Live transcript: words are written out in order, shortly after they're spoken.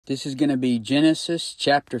This is going to be Genesis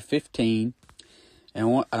chapter 15,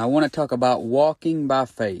 and I want to talk about walking by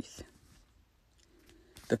faith.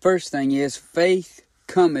 The first thing is, faith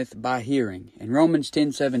cometh by hearing. In Romans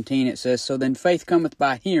 10:17 it says, "So then faith cometh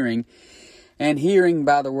by hearing, and hearing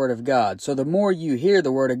by the word of God." So the more you hear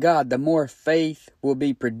the word of God, the more faith will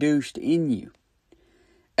be produced in you.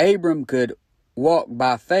 Abram could walk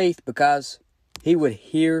by faith because he would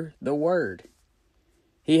hear the word.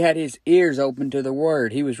 He had his ears open to the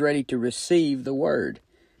word. He was ready to receive the word.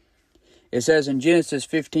 It says in Genesis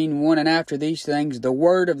 15:1, "And after these things the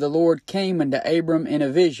word of the Lord came unto Abram in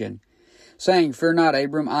a vision, saying, Fear not,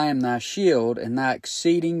 Abram, I am thy shield, and thy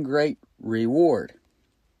exceeding great reward."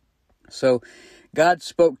 So God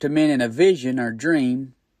spoke to men in a vision or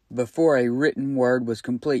dream before a written word was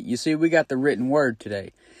complete. You see, we got the written word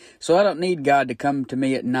today. So I don't need God to come to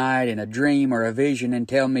me at night in a dream or a vision and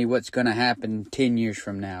tell me what's going to happen 10 years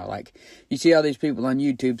from now. Like, you see all these people on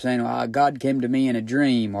YouTube saying, well, God came to me in a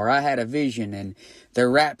dream, or I had a vision, and the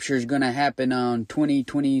rapture is going to happen on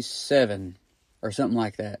 2027, or something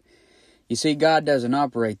like that. You see, God doesn't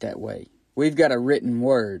operate that way. We've got a written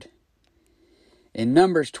word. In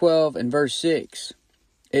Numbers 12 and verse 6,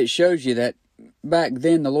 it shows you that back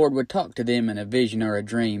then the Lord would talk to them in a vision or a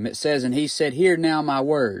dream. It says, "And he said, Hear now my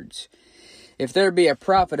words. If there be a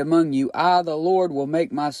prophet among you, I, the Lord, will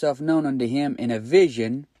make myself known unto him in a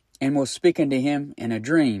vision, and will speak unto him in a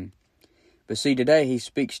dream." But see, today he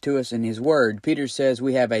speaks to us in his word. Peter says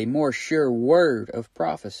we have a more sure word of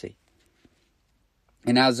prophecy.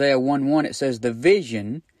 In Isaiah 1:1 it says, "The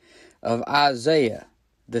vision of Isaiah,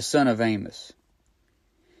 the son of Amos."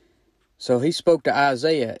 So he spoke to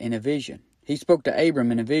Isaiah in a vision. He spoke to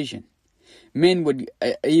Abram in a vision. Men would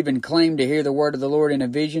even claim to hear the word of the Lord in a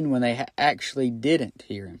vision when they actually didn't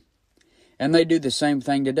hear him. And they do the same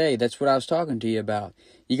thing today. That's what I was talking to you about.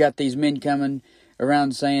 You got these men coming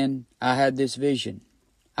around saying, I had this vision.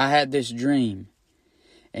 I had this dream.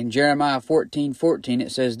 In Jeremiah 14:14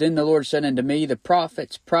 it says, "Then the Lord said unto me, The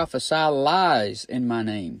prophets prophesy lies in my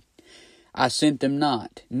name. I sent them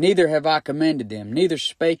not, neither have I commanded them, neither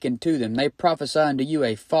spake unto them. They prophesy unto you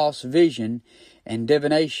a false vision and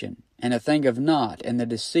divination, and a thing of naught, and the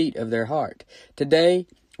deceit of their heart." Today,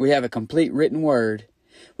 we have a complete written word.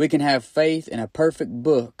 We can have faith in a perfect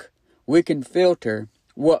book. We can filter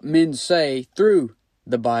what men say through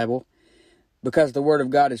the Bible, because the word of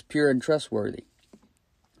God is pure and trustworthy.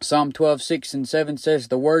 Psalm 12:6 and 7 says,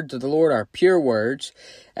 "The words of the Lord are pure words,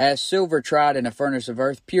 as silver tried in a furnace of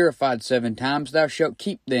earth, purified 7 times. Thou shalt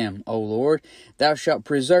keep them, O Lord. Thou shalt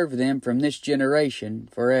preserve them from this generation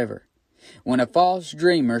forever." When a false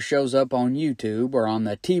dreamer shows up on YouTube or on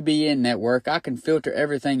the TBN network, I can filter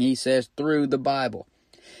everything he says through the Bible.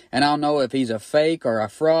 And I'll know if he's a fake or a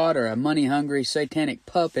fraud or a money-hungry satanic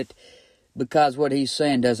puppet, because what he's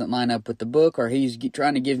saying doesn't line up with the book, or he's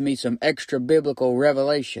trying to give me some extra biblical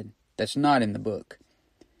revelation that's not in the book.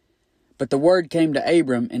 But the word came to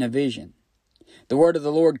Abram in a vision. The word of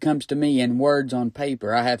the Lord comes to me in words on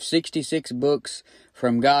paper. I have 66 books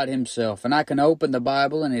from God himself, and I can open the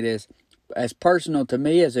Bible, and it is as personal to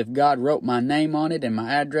me as if God wrote my name on it and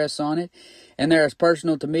my address on it, and they're as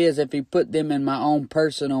personal to me as if he put them in my own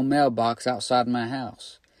personal mailbox outside my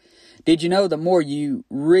house. Did you know the more you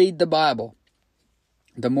read the Bible,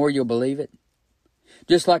 the more you'll believe it?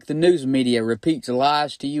 Just like the news media repeats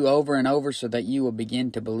lies to you over and over so that you will begin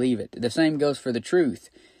to believe it. The same goes for the truth.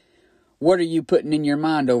 What are you putting in your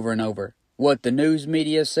mind over and over? What the news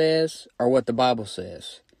media says or what the Bible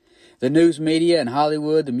says? The news media and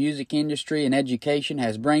Hollywood, the music industry, and education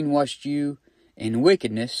has brainwashed you in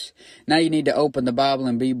wickedness. Now you need to open the Bible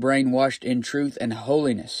and be brainwashed in truth and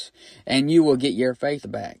holiness, and you will get your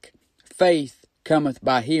faith back. Faith cometh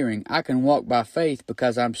by hearing. I can walk by faith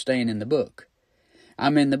because I'm staying in the book.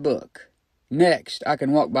 I'm in the book. Next, I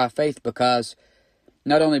can walk by faith because,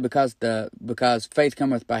 not only because faith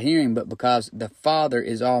cometh by hearing, but because the Father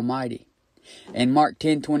is almighty. In Mark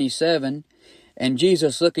 10:27, "And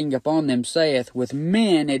Jesus looking upon them saith, With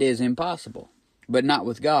men it is impossible, but not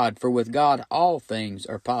with God, for with God all things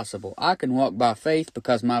are possible." I can walk by faith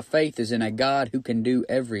because my faith is in a God who can do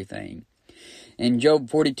everything. In Job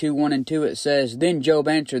 42:1 and 2 it says, "Then Job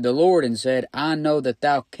answered the Lord and said, I know that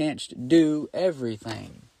thou canst do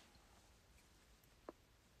everything."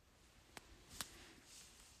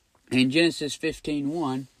 In Genesis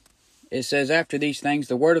 15:1 it says, "After these things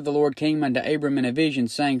the word of the Lord came unto Abram in a vision,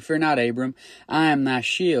 saying, Fear not, Abram, I am thy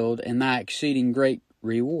shield and thy exceeding great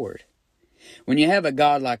reward." When you have a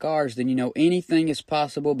God like ours, then you know anything is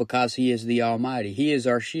possible because he is the Almighty. He is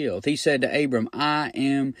our shield. He said to Abram, "I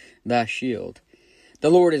am thy shield." The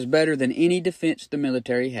Lord is better than any defense the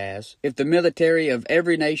military has. If the military of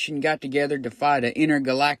every nation got together to fight an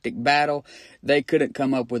intergalactic battle, they couldn't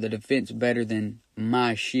come up with a defense better than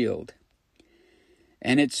my shield.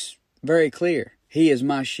 And it's very clear. He is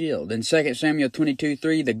my shield. In 2 Samuel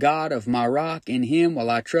 22:3, the God of my rock, in him will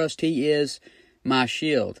I trust. He is my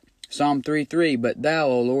shield. Psalm 3:3, but thou,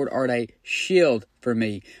 O Lord, art a shield for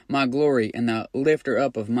me, my glory, and the lifter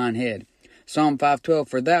up of mine head. Psalm 5:12,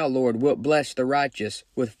 for thou, Lord, wilt bless the righteous.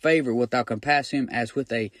 With favor wilt thou compass him as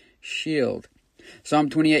with a shield. Psalm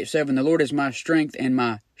 28:7, the Lord is my strength and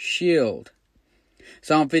my shield.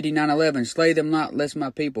 Psalm 59:11, slay them not, lest my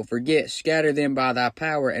people forget. Scatter them by thy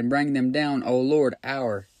power, and bring them down, O Lord,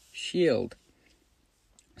 our shield.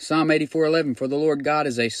 Psalm 84:11, for the Lord God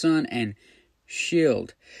is a sun and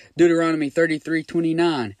shield. Deuteronomy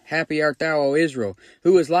 33:29, happy art thou, O Israel,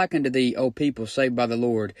 who is like unto thee, O people saved by the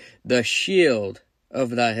Lord, the shield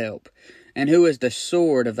of thy help, and who is the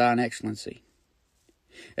sword of thine excellency.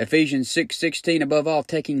 Ephesians 6:16, above all,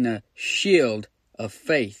 taking the shield of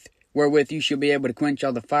faith, wherewith you shall be able to quench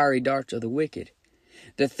all the fiery darts of the wicked.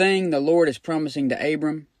 The thing the Lord is promising to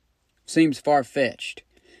Abram seems far-fetched,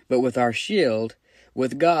 but with our shield,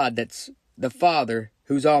 with God that's the Father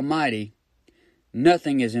who's almighty,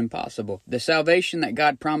 nothing is impossible. The salvation that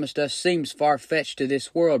God promised us seems far-fetched to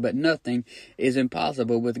this world, but nothing is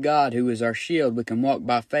impossible with God, who is our shield. We can walk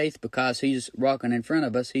by faith because He's walking in front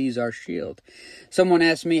of us. He's our shield. Someone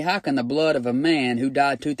asked me, how can the blood of a man who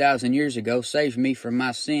died 2,000 years ago save me from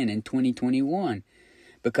my sin in 2021?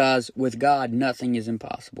 Because with God, nothing is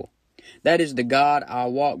impossible. That is the God I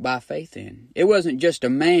walk by faith in. It wasn't just a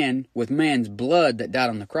man with man's blood that died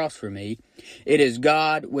on the cross for me. It is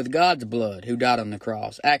God with God's blood who died on the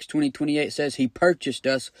cross. Acts 20:28 says He purchased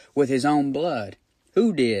us with His own blood.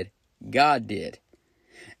 Who did? God did.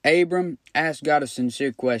 Abram asked God a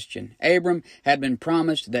sincere question. Abram had been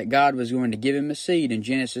promised that God was going to give him a seed. In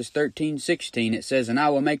Genesis 13:16 it says, and I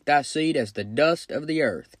will make thy seed as the dust of the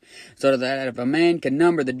earth, so that if a man can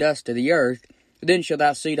number the dust of the earth, then shall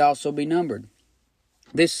thy seed also be numbered.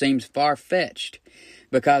 This seems far-fetched,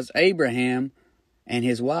 because Abraham and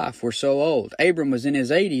his wife were so old. Abram was in his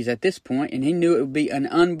 80s at this point, and he knew it would be an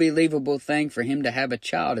unbelievable thing for him to have a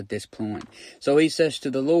child at this point. So he says to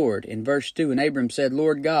the Lord in verse 2, and Abram said,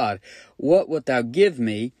 Lord God, what wilt thou give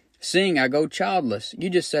me, seeing I go childless? You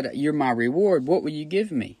just said, you're my reward. What will you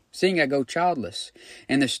give me, seeing I go childless?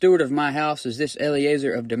 And the steward of my house is this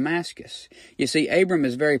Eliezer of Damascus. You see, Abram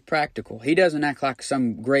is very practical. He doesn't act like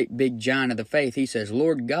some great big giant of the faith. He says,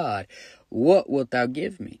 Lord God, what wilt thou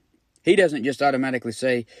give me? He doesn't just automatically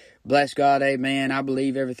say, bless God, amen, I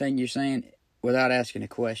believe everything you're saying, without asking a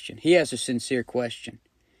question. He has a sincere question.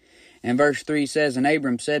 And verse 3 says, and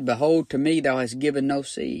Abram said, behold, to me thou hast given no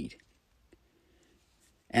seed.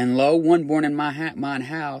 And lo, one born in my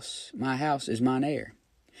house is mine heir.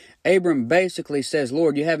 Abram basically says,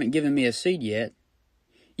 Lord, you haven't given me a seed yet.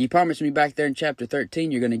 You promised me back there in chapter 13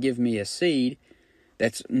 you're going to give me a seed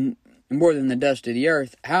that's more than the dust of the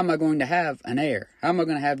earth. How am I going to have an heir? How am I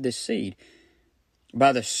going to have this seed?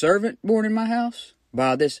 By the servant born in my house?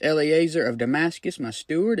 By this Eliezer of Damascus, my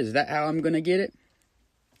steward? Is that how I'm going to get it?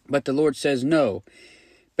 But the Lord says no.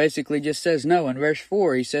 Basically just says no. In verse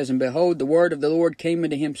 4 he says, and behold, the word of the Lord came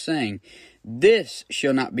unto him, saying, this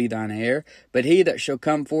shall not be thine heir, but he that shall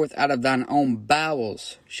come forth out of thine own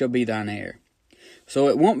bowels shall be thine heir. So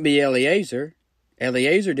it won't be Eliezer.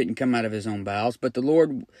 Eliezer didn't come out of his own bowels, but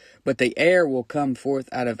the heir will come forth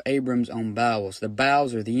out of Abram's own bowels. The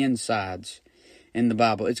bowels are the insides in the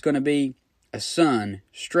Bible. It's going to be a son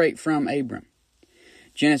straight from Abram.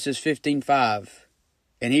 Genesis 15:5.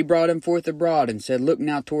 And he brought him forth abroad, and said, look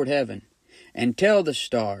now toward heaven, and tell the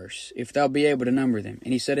stars, if thou be able to number them.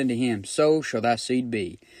 And he said unto him, so shall thy seed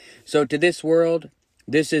be. So to this world,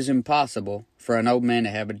 this is impossible for an old man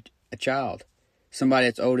to have a child. Somebody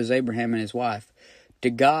that's old as Abraham and his wife.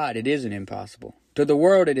 To God, it isn't impossible. To the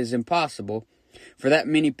world, it is impossible for that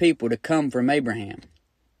many people to come from Abraham.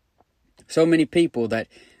 So many people that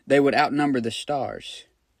they would outnumber the stars.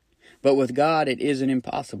 But with God, it isn't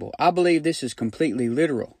impossible. I believe this is completely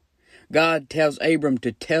literal. God tells Abram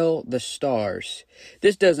to tell the stars.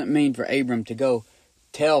 This doesn't mean for Abram to go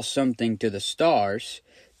tell something to the stars.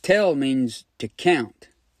 Tell means to count,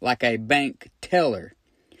 like a bank teller.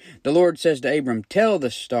 The Lord says to Abram, tell the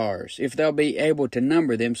stars, if thou be able to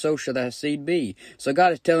number them, so shall thy seed be. So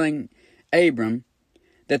God is telling Abram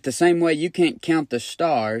that the same way you can't count the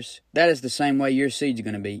stars, that is the same way your seed's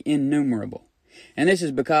going to be, innumerable. And this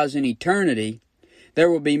is because in eternity, there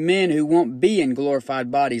will be men who won't be in glorified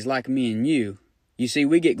bodies like me and you. You see,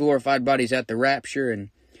 we get glorified bodies at the rapture, and,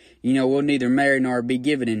 we'll neither marry nor be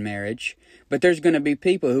given in marriage. But there's going to be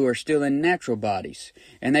people who are still in natural bodies,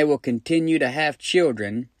 and they will continue to have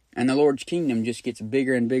children, and the Lord's kingdom just gets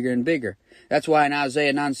bigger and bigger and bigger. That's why in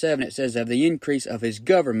Isaiah 9:7 it says, of the increase of his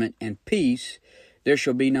government and peace there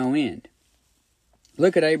shall be no end.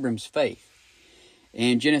 Look at Abram's faith.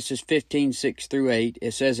 In Genesis 15:6-8,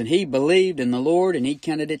 it says, and he believed in the Lord, and he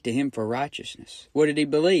counted it to him for righteousness. What did he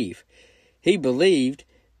believe? He believed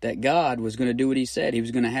that God was going to do what he said. He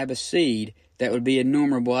was going to have a seed that would be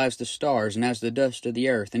innumerable as the stars and as the dust of the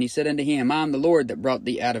earth. And he said unto him, I am the Lord that brought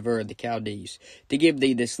thee out of Ur of the Chaldees, to give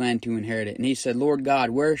thee this land to inherit it. And he said, Lord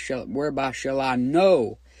God, whereby shall I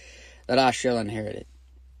know that I shall inherit it?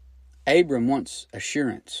 Abram wants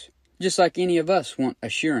assurance, just like any of us want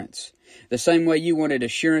assurance. The same way you wanted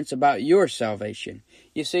assurance about your salvation.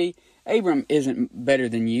 You see, Abram isn't better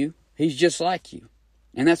than you. He's just like you.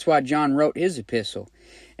 And that's why John wrote his epistle.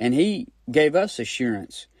 And he gave us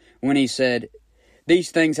assurance when he said,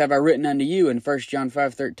 these things have I written unto you in 1 John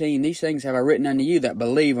 5:13. These things have I written unto you that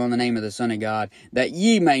believe on the name of the Son of God, that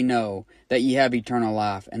ye may know that ye have eternal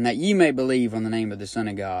life, and that ye may believe on the name of the Son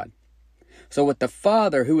of God. So with the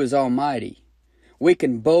Father who is almighty, we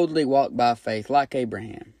can boldly walk by faith like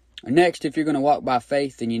Abraham. Next, if you're going to walk by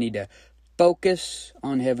faith, then you need to focus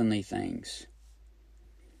on heavenly things.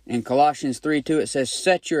 In Colossians 3:2, it says,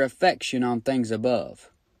 set your affection on things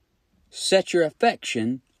above. Set your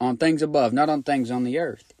affection on things above, not on things on the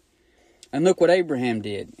earth. And look what Abraham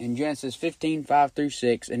did in Genesis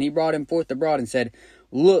 15:5-6. And he brought him forth abroad and said,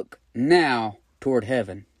 look now toward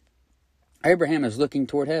heaven. Abraham is looking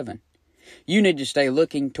toward heaven. You need to stay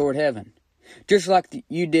looking toward heaven. Just like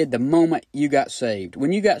you did the moment you got saved.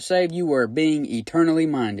 When you got saved, you were being eternally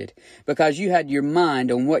minded, because you had your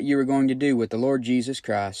mind on what you were going to do with the Lord Jesus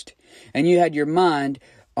Christ. And you had your mind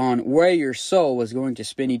on where your soul was going to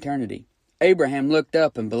spend eternity. Abraham looked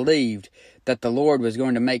up and believed that the Lord was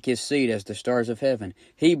going to make his seed as the stars of heaven.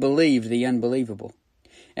 He believed the unbelievable.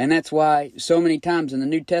 And that's why so many times in the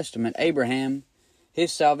New Testament, Abraham,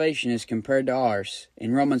 his salvation is compared to ours.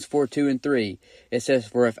 In Romans 4:2-3, it says,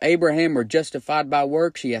 for if Abraham were justified by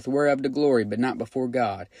works, he hath whereof to glory, but not before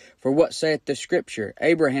God. For what saith the Scripture?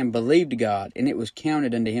 Abraham believed God, and it was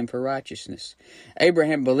counted unto him for righteousness.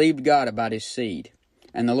 Abraham believed God about his seed,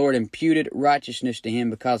 and the Lord imputed righteousness to him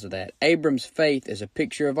because of that. Abram's faith is a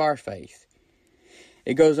picture of our faith.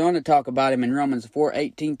 It goes on to talk about him in Romans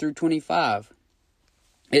 4:18-25.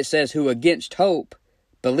 It says, who against hope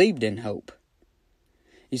believed in hope.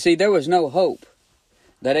 You see, there was no hope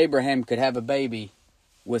that Abraham could have a baby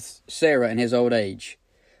with Sarah in his old age.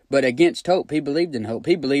 But against hope, he believed in hope.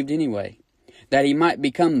 He believed anyway, that he might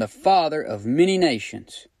become the father of many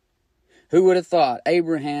nations. Who would have thought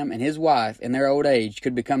Abraham and his wife in their old age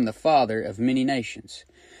could become the father of many nations?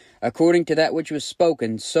 According to that which was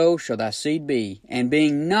spoken, so shall thy seed be. And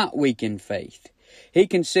being not weak in faith, he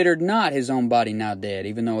considered not his own body now dead,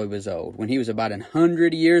 even though he was old, when he was about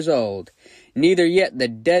 100 years old, neither yet the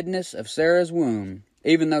deadness of Sarah's womb,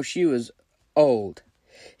 even though she was old.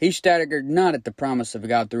 He staggered not at the promise of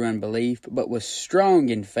God through unbelief, but was strong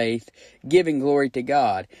in faith, giving glory to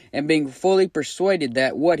God, and being fully persuaded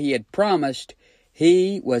that what he had promised,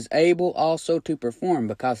 he was able also to perform,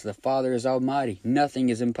 because the Father is almighty. Nothing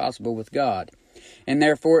is impossible with God. And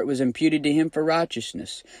therefore it was imputed to him for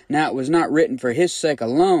righteousness. Now it was not written for his sake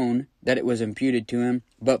alone that it was imputed to him,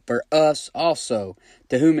 but for us also,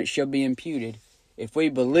 to whom it shall be imputed, if we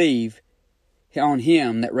believe on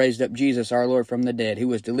him that raised up Jesus our Lord from the dead, who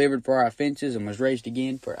was delivered for our offenses and was raised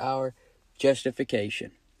again for our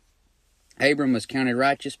justification. Abram was counted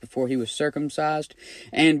righteous before he was circumcised,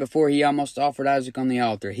 and before he almost offered Isaac on the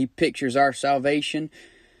altar. He pictures our salvation,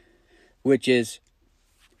 which is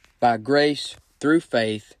by grace through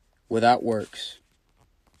faith without works.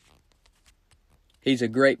 He's a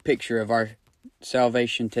great picture of our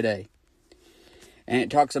salvation today. And it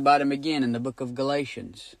talks about him again in the book of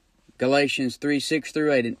Galatians. Galatians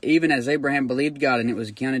 3:6-8, and even as Abraham believed God, and it was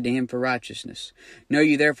accounted to him for righteousness. Know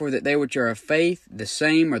ye therefore that they which are of faith, the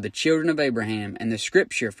same are the children of Abraham. And the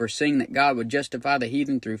Scripture, foreseeing that God would justify the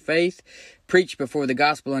heathen through faith, preached before the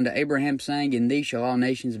gospel unto Abraham, saying, in thee shall all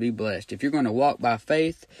nations be blessed. If you're going to walk by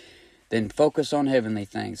faith, then focus on heavenly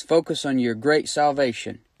things. Focus on your great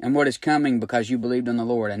salvation and what is coming because you believed in the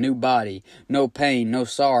Lord. A new body, no pain, no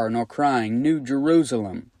sorrow, no crying, new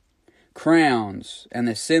Jerusalem, crowns, and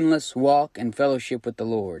the sinless walk and fellowship with the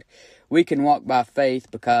Lord. We can walk by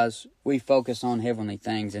faith because we focus on heavenly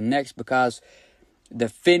things. And next, because the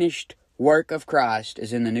finished work of Christ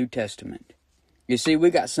is in the New Testament. You see, we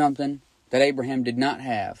got something that Abraham did not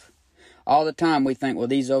have. All the time we think, well,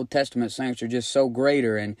 these Old Testament saints are just so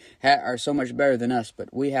greater and are so much better than us,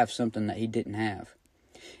 but we have something that he didn't have.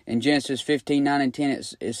 In Genesis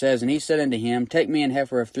 15:9-10, it says, And he said unto him, Take me an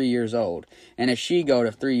heifer of 3 years old, and a she-goat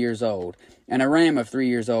of 3 years old, and a ram of 3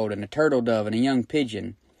 years old, and a turtle dove, and a young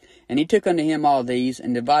pigeon. And he took unto him all these,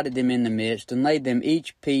 and divided them in the midst, and laid them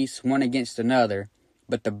each piece one against another,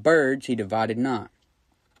 but the birds he divided not.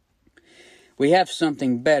 We have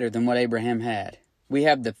something better than what Abraham had. We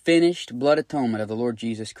have the finished blood atonement of the Lord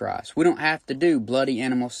Jesus Christ. We don't have to do bloody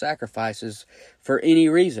animal sacrifices for any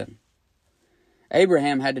reason.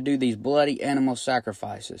 Abraham had to do these bloody animal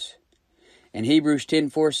sacrifices. And Hebrews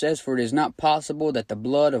 10:4 says, For it is not possible that the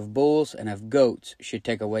blood of bulls and of goats should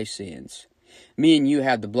take away sins. Me and you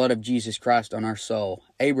have the blood of Jesus Christ on our soul.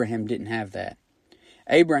 Abraham didn't have that.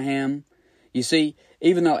 Abraham, you see,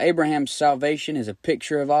 even though Abraham's salvation is a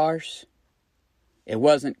picture of ours, it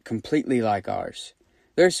wasn't completely like ours.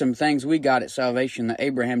 There's some things we got at salvation that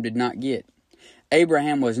Abraham did not get.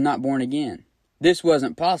 Abraham was not born again. This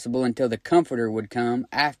wasn't possible until the Comforter would come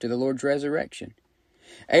after the Lord's resurrection.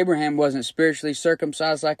 Abraham wasn't spiritually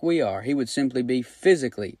circumcised like we are. He would simply be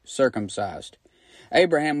physically circumcised.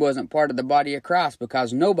 Abraham wasn't part of the body of Christ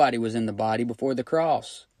because nobody was in the body before the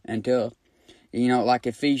cross until, like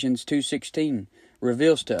Ephesians 2:16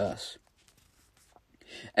 reveals to us.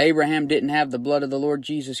 Abraham didn't have the blood of the Lord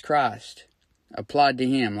Jesus Christ applied to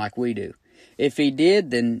him like we do. If he did,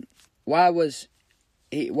 then why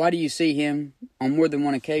do you see him on more than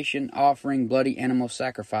one occasion offering bloody animal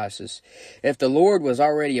sacrifices? If the Lord was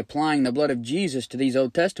already applying the blood of Jesus to these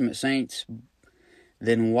Old Testament saints,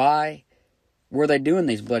 then why were they doing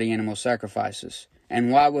these bloody animal sacrifices? And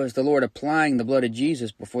why was the Lord applying the blood of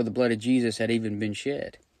Jesus before the blood of Jesus had even been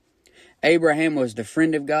shed? Abraham was the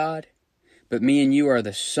friend of God, but me and you are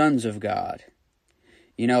the sons of God.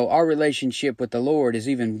 Our relationship with the Lord is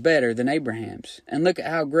even better than Abraham's. And look at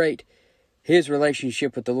how great his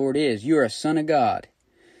relationship with the Lord is. You are a son of God.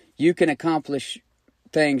 You can accomplish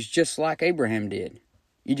things just like Abraham did.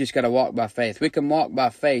 You just got to walk by faith. We can walk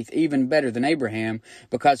by faith even better than Abraham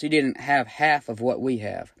because he didn't have half of what we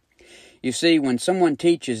have. You see, when someone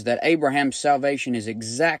teaches that Abraham's salvation is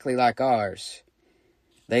exactly like ours,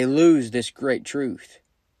 they lose this great truth.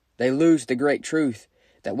 They lose the great truth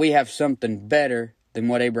that we have something better than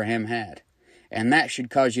what Abraham had. And that should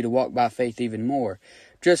cause you to walk by faith even more.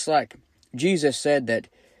 Just like Jesus said that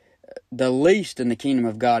the least in the kingdom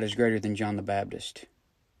of God is greater than John the Baptist,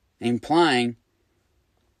 implying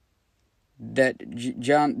that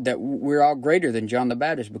we're all greater than John the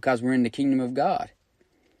Baptist because we're in the kingdom of God.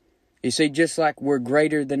 You see, just like we're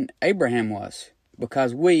greater than Abraham was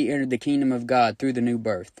because we entered the kingdom of God through the new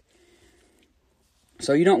birth.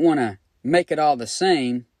 So you don't want to make it all the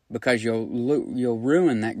same because you'll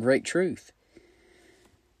ruin that great truth.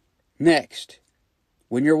 Next,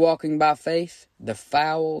 when you're walking by faith, the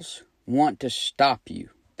fowls want to stop you.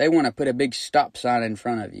 They want to put a big stop sign in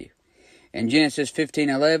front of you. In Genesis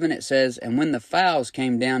 15:11, it says, And when the fowls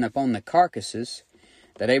came down upon the carcasses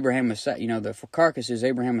that Abraham was, the carcasses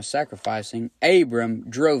Abraham was sacrificing, Abram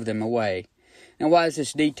drove them away. Now, why is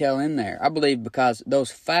this detail in there? I believe because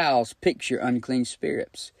those fowls picture unclean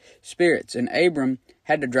spirits, and Abram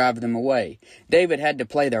had to drive them away. David had to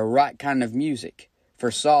play the right kind of music for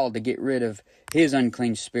Saul to get rid of his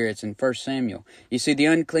unclean spirits in 1 Samuel. You see, the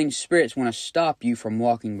unclean spirits want to stop you from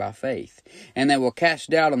walking by faith, and they will cast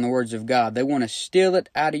doubt on the words of God. They want to steal it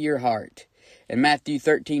out of your heart. In Matthew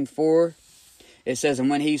 13:4, it says, And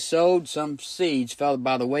when he sowed, some seeds fell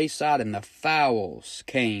by the wayside, and the fowls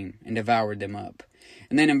came and devoured them up.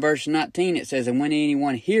 And then in verse 19 it says, And when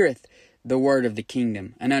anyone heareth the word of the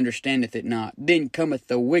kingdom, and understandeth it not, then cometh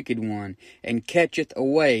the wicked one, and catcheth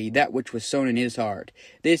away that which was sown in his heart.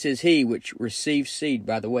 This is he which receives seed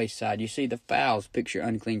by the wayside. You see, the fowls picture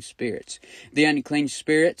unclean spirits. The unclean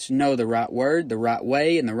spirits know the right word, the right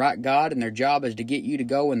way, and the right God, and their job is to get you to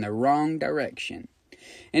go in the wrong direction.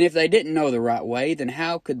 And if they didn't know the right way, then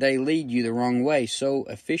how could they lead you the wrong way so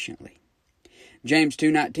efficiently? James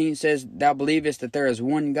 2:19 says, Thou believest that there is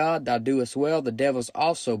one God, thou doest well. The devils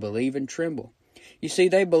also believe and tremble. You see,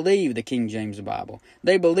 they believe the King James Bible.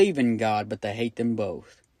 They believe in God, but they hate them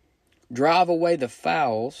both. Drive away the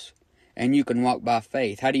fowls, and you can walk by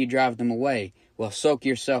faith. How do you drive them away? Well, soak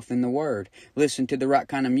yourself in the Word. Listen to the right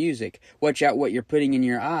kind of music. Watch out what you're putting in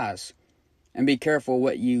your eyes. And be careful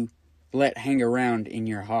what you let hang around in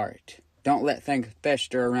your heart. Don't let things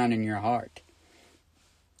fester around in your heart.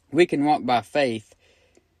 We can walk by faith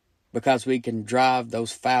because we can drive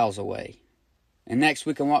those fowls away. And next,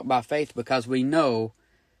 we can walk by faith because we know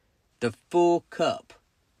the full cup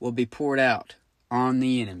will be poured out on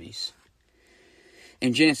the enemies.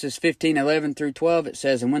 In Genesis 15:11 through 12, it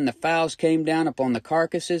says, "And when the fowls came down upon the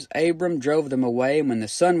carcasses, Abram drove them away. And when the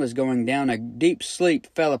sun was going down, a deep sleep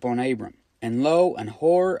fell upon Abram. And lo, an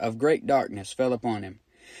horror of great darkness fell upon him."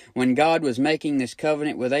 When God was making this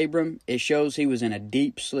covenant with Abram, it shows he was in a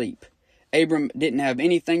deep sleep. Abram didn't have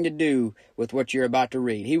anything to do with what you're about to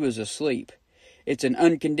read. He was asleep. It's an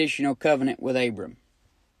unconditional covenant with Abram.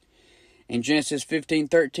 In Genesis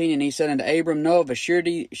 15:13, "And he said unto Abram, Know of a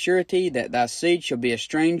surety that thy seed shall be a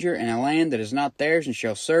stranger in a land that is not theirs, and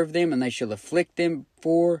shall serve them, and they shall afflict them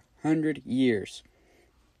 400 years.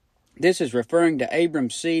 This is referring to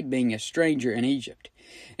Abram's seed being a stranger in Egypt,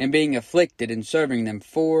 and being afflicted and serving them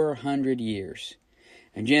 400 years.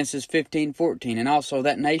 In Genesis 15:14, "And also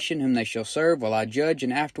that nation whom they shall serve will I judge,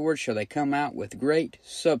 and afterwards shall they come out with great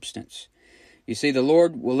substance." You see, the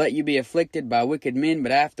Lord will let you be afflicted by wicked men,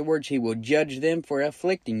 but afterwards he will judge them for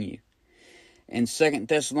afflicting you. In 2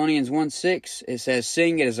 Thessalonians 1:6, it says,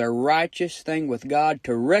 "Seeing it is a righteous thing with God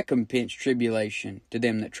to recompense tribulation to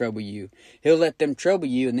them that trouble you." He'll let them trouble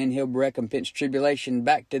you, and then he'll recompense tribulation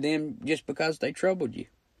back to them just because they troubled you.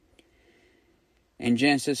 In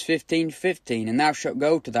Genesis 15:15, "And thou shalt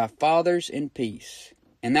go to thy fathers in peace,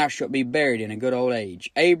 and thou shalt be buried in a good old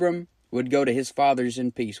age." Abram would go to his fathers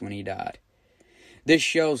in peace when he died. This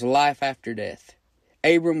shows life after death.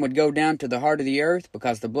 Abram would go down to the heart of the earth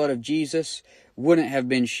because the blood of Jesus wouldn't have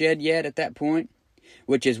been shed yet at that point,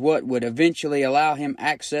 which is what would eventually allow him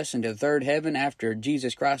access into the third heaven after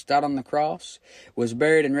Jesus Christ died on the cross, was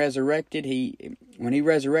buried and resurrected. When he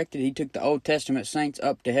resurrected, he took the Old Testament saints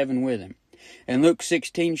up to heaven with him. And Luke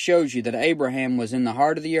 16 shows you that Abraham was in the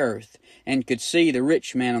heart of the earth and could see the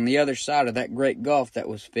rich man on the other side of that great gulf that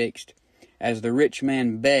was fixed, as the rich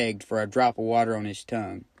man begged for a drop of water on his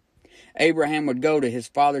tongue. Abraham would go to his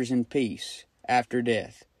fathers in peace after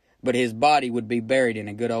death, but his body would be buried in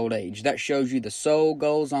a good old age. That shows you the soul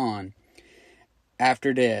goes on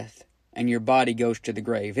after death, and your body goes to the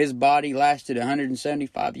grave. His body lasted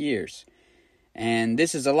 175 years. And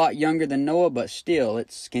this is a lot younger than Noah, but still,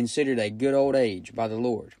 it's considered a good old age by the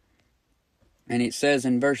Lord. And it says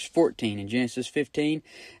in verse 14 in Genesis 15,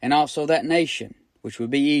 "And also that nation, which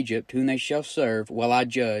would be Egypt, whom they shall serve, will I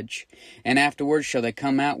judge, and afterwards shall they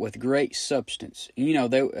come out with great substance." You know,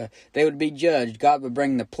 they would be judged. God would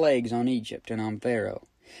bring the plagues on Egypt and on Pharaoh.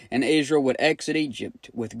 And Israel would exit Egypt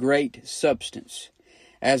with great substance.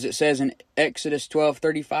 As it says in Exodus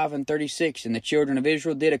 12:35 and 36, "And the children of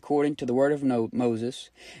Israel did according to the word of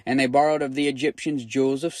Moses, and they borrowed of the Egyptians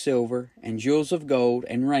jewels of silver, and jewels of gold,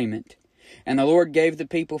 and raiment. And the Lord gave the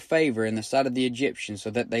people favor in the sight of the Egyptians,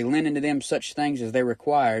 so that they lent unto them such things as they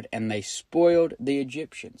required, and they spoiled the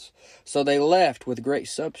Egyptians." So they left with great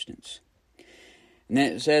substance. And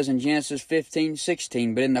then it says in Genesis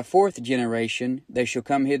 15:16, "But in the fourth generation they shall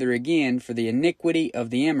come hither again, for the iniquity of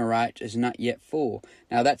the Amorites is not yet full."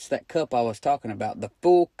 Now that's that cup I was talking about. The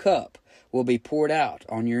full cup will be poured out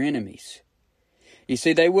on your enemies. You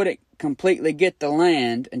see, they wouldn't completely get the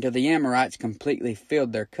land until the Amorites completely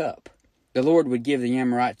filled their cup. The Lord would give the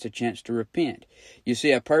Amorites a chance to repent. You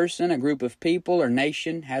see, a person, a group of people, or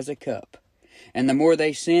nation has a cup. And the more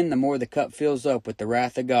they sin, the more the cup fills up with the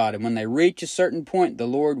wrath of God. And when they reach a certain point, the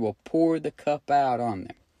Lord will pour the cup out on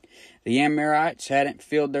them. The Amorites hadn't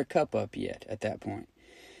filled their cup up yet at that point.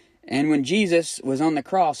 And when Jesus was on the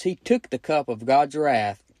cross, he took the cup of God's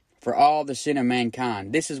wrath for all the sin of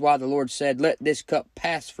mankind. This is why the Lord said, "Let this cup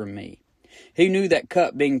pass from me." He knew that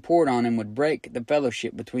cup being poured on him would break the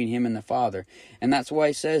fellowship between him and the Father. And that's why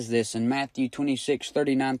he says this in Matthew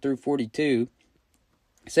 26:39 through 42.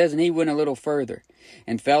 It says, "And he went a little further,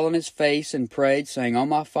 and fell on his face, and prayed, saying, O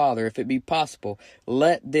my Father, if it be possible,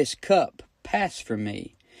 let this cup pass from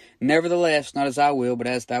me. Nevertheless, not as I will, but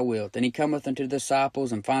as thou wilt. And he cometh unto the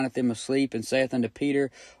disciples, and findeth them asleep, and saith unto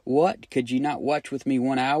Peter, What, could ye not watch with me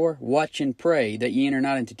 1 hour? Watch and pray, that ye enter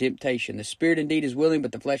not into temptation. The spirit indeed is willing,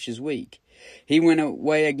 but the flesh is weak. He went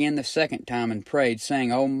away again the second time, and prayed,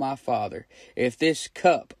 saying, O my Father, if this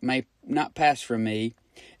cup may not pass from me,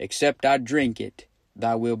 except I drink it,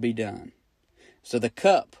 thy will be done." So the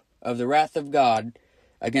cup of the wrath of God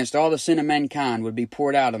against all the sin of mankind would be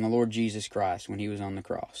poured out on the Lord Jesus Christ when he was on the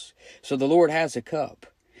cross. So the Lord has a cup.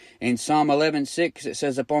 In Psalm 11:6 it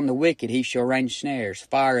says, "Upon the wicked he shall rain snares,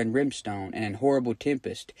 fire and brimstone, and an horrible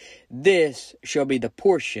tempest. This shall be the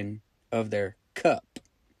portion of their cup."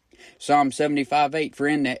 Psalm 75:8, "For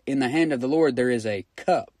in the hand of the Lord there is a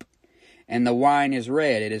cup, and the wine is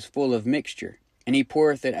red, it is full of mixture, and he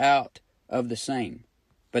poureth it out of the same.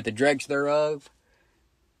 But the dregs thereof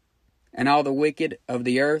and all the wicked of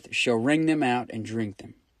the earth shall wring them out and drink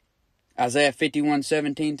them." Isaiah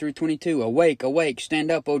 51:17 through 22. Awake, awake,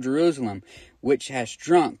 stand up, O Jerusalem, which hast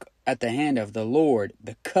drunk at the hand of the Lord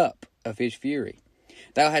the cup of his fury.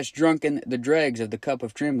 Thou hast drunken the dregs of the cup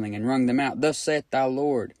of trembling, and wrung them out. Thus saith the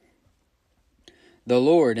Lord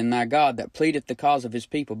and thy God, that pleadeth the cause of his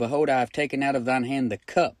people. Behold, I have taken out of thine hand the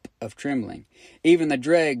cup of trembling, even the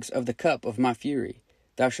dregs of the cup of my fury.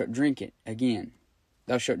 Thou shalt drink it again.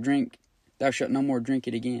 Thou shalt no more drink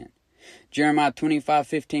it again. Jeremiah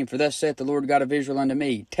 25:15. For thus saith the Lord God of Israel unto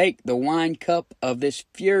me, take the wine cup of this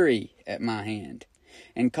fury at my hand,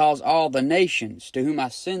 and cause all the nations to whom I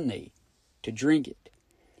send thee to drink it.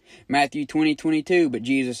 Matthew 20:22. But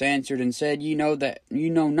Jesus answered and said, Ye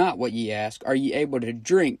know not what ye ask. Are ye able to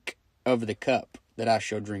drink of the cup that I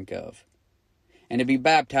shall drink of, and to be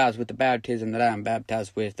baptized with the baptism that I am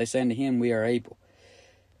baptized with? They say unto him, We are able.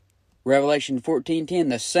 Revelation 14:10.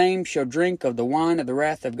 The same shall drink of the wine of the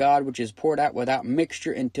wrath of God, which is poured out without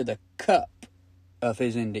mixture into the cup of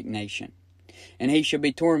his indignation. And he shall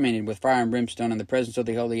be tormented with fire and brimstone in the presence of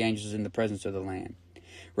the holy angels, in the presence of the Lamb.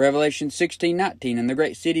 Revelation 16:19. And the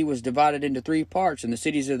great city was divided into 3 parts, and the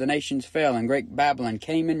cities of the nations fell, and great Babylon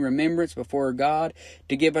came in remembrance before God,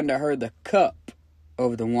 to give unto her the cup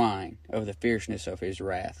of the wine of the fierceness of his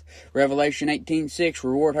wrath. Revelation 18:6.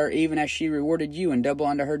 Reward her even as she rewarded you, and double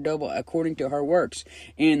unto her double according to her works.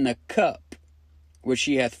 In the cup which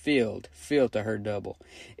she hath filled, fill to her double.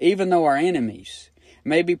 Even though our enemies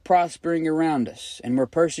may be prospering around us, and we're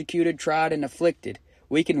persecuted, tried, and afflicted,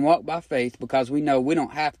 we can walk by faith, because we know we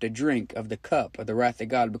don't have to drink of the cup of the wrath of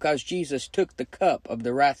God, because Jesus took the cup of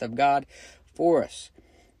the wrath of God for us.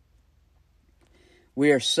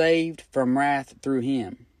 We are saved from wrath through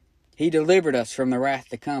him. He delivered us from the wrath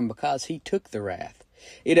to come, because he took the wrath.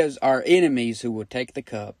 It is our enemies who will take the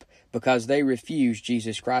cup, because they refuse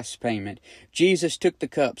Jesus Christ's payment. Jesus took the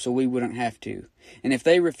cup so we wouldn't have to. And if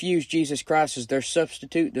they refuse Jesus Christ as their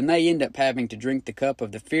substitute, then they end up having to drink the cup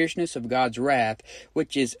of the fierceness of God's wrath,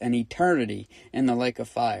 which is an eternity in the lake of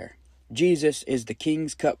fire. Jesus is the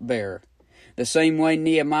king's cupbearer. The same way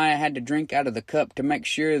Nehemiah had to drink out of the cup to make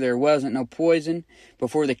sure there wasn't no poison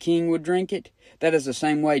before the king would drink it, that is the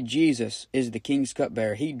same way Jesus is the king's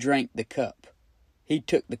cupbearer. He drank the cup. He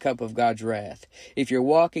took the cup of God's wrath. If you're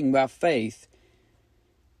walking by faith,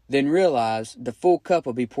 then realize the full cup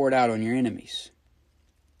will be poured out on your enemies.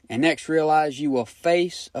 And next, realize you will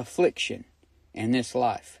face affliction in this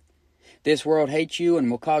life. This world hates you and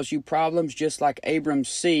will cause you problems, just like Abram's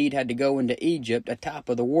seed had to go into Egypt, atop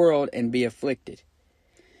of the world, and be afflicted.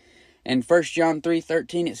 In 1 John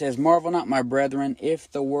 3:13, it says, Marvel not, my brethren, if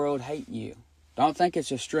the world hate you. Don't think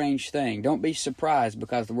it's a strange thing. Don't be surprised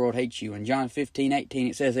because the world hates you. In John 15:18,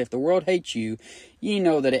 it says, If the world hates you, ye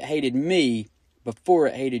know that it hated me before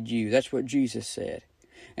it hated you. That's what Jesus said.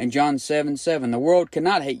 In John 7:7, the world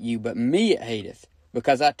cannot hate you, but me it hateth,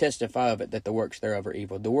 because I testify of it that the works thereof are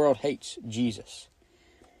evil. The world hates Jesus.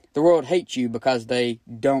 The world hates you because they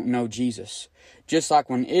don't know Jesus. Just like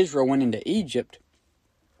when Israel went into Egypt,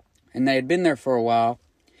 and they had been there for a while,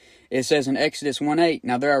 it says in Exodus 1:8,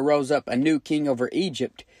 Now there arose up a new king over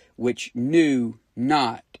Egypt, which knew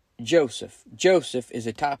not Joseph. Joseph is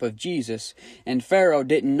a type of Jesus, and Pharaoh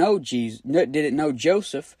didn't know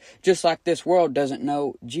Joseph, just like this world doesn't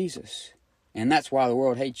know Jesus. And that's why the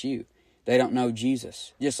world hates you. They don't know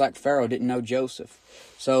Jesus, just like Pharaoh didn't know Joseph.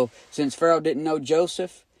 So, since Pharaoh didn't know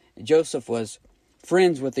Joseph, Joseph was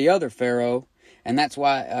friends with the other Pharaoh, and that's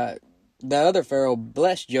why the other Pharaoh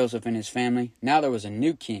blessed Joseph and his family. Now there was a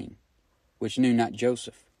new king, which knew not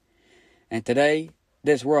Joseph. And today,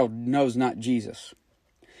 this world knows not Jesus.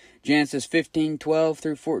 Genesis 15:12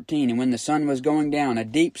 through 14, And when the sun was going down, a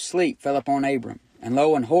deep sleep fell upon Abram, and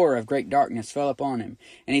lo, an horror of great darkness fell upon him.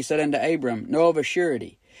 And he said unto Abram, Know of a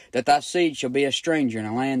surety that thy seed shall be a stranger in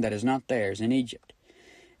a land that is not theirs, in Egypt,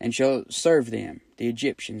 and shall serve them, the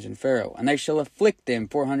Egyptians and Pharaoh, and they shall afflict them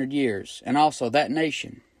 400 years, and also that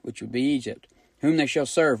nation, which would be Egypt, whom they shall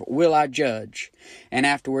serve, will I judge, and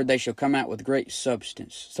afterward they shall come out with great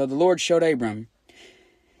substance. So the Lord showed Abram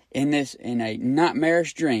in a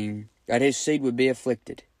nightmarish dream that his seed would be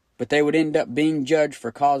afflicted, but they would end up being judged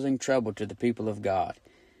for causing trouble to the people of God.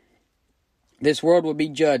 This world will be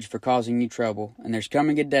judged for causing you trouble, and there's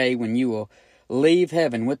coming a day when you will leave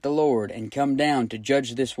heaven with the Lord and come down to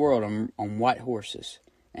judge this world on white horses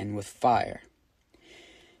and with fire.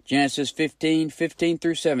 Genesis 15:15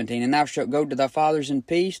 through 17, And thou shalt go to thy fathers in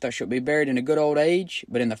peace, thou shalt be buried in a good old age,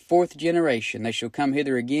 but in the 4th generation they shall come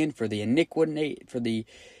hither again, for the iniquity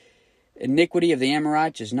of the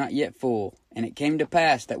Amorites is not yet full. And it came to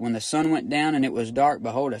pass that when the sun went down and it was dark,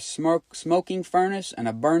 behold, a smoking furnace and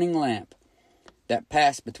a burning lamp, that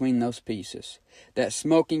passed between those pieces. That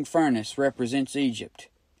smoking furnace represents Egypt.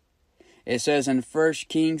 It says in 1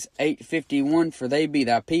 Kings 8:51, "For they be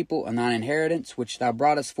thy people and thine inheritance, which thou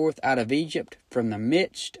broughtest forth out of Egypt, from the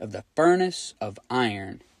midst of the furnace of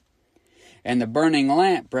iron." And the burning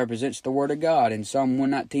lamp represents the Word of God. In Psalm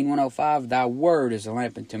 119:105, "Thy word is a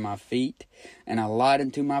lamp unto my feet, and a light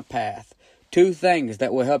unto my path." Two things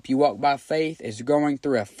that will help you walk by faith is going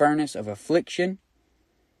through a furnace of affliction,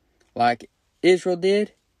 like Israel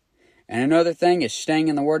did. And another thing is staying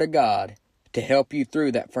in the Word of God to help you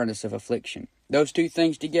through that furnace of affliction. Those two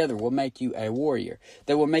things together will make you a warrior.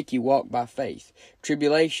 That will make you walk by faith.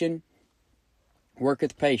 Tribulation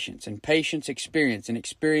worketh patience, and patience experience, and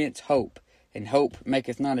experience hope. And hope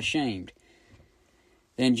maketh not ashamed.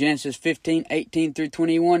 Then Genesis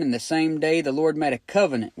 15:18-21, "In the same day the Lord made a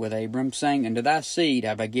covenant with Abram, saying, Unto thy seed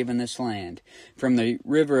have I given this land, from the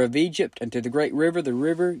river of Egypt unto the great river, the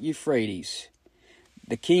river Euphrates.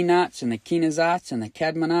 The Kenites and the Kenizzites and the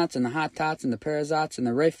Cadmonites and the Hittites and the Perizzites and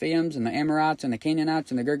the Rephaims and the Amorites and the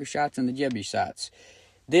Canaanites and the Girgashites and the Jebusites."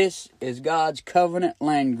 This is God's covenant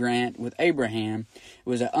land grant with Abraham. It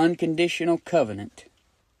was an unconditional covenant.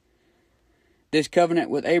 This covenant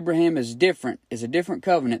with Abraham is a different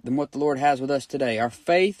covenant than what the Lord has with us today. Our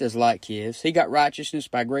faith is like His. He got righteousness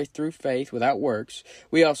by grace through faith without works.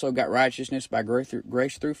 We also got righteousness by grace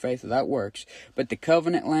through faith without works. But the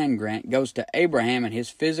covenant land grant goes to Abraham and his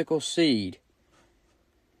physical seed.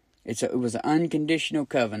 It was an unconditional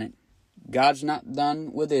covenant. God's not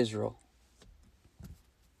done with Israel.